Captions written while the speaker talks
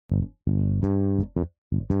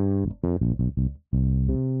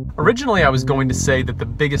Originally, I was going to say that the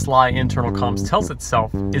biggest lie internal comms tells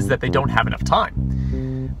itself is that they don't have enough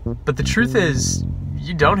time. But the truth is,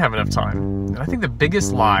 you don't have enough time. And I think the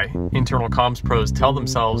biggest lie internal comms pros tell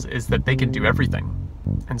themselves is that they can do everything.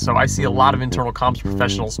 And so I see a lot of internal comms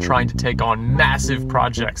professionals trying to take on massive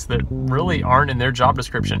projects that really aren't in their job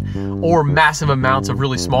description, or massive amounts of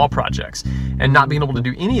really small projects, and not being able to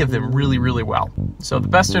do any of them really, really well. So the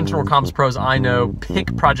best internal comms pros I know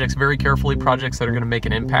pick projects very carefully, projects that are going to make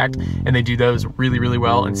an impact, and they do those really, really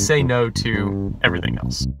well and say no to everything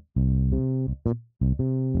else.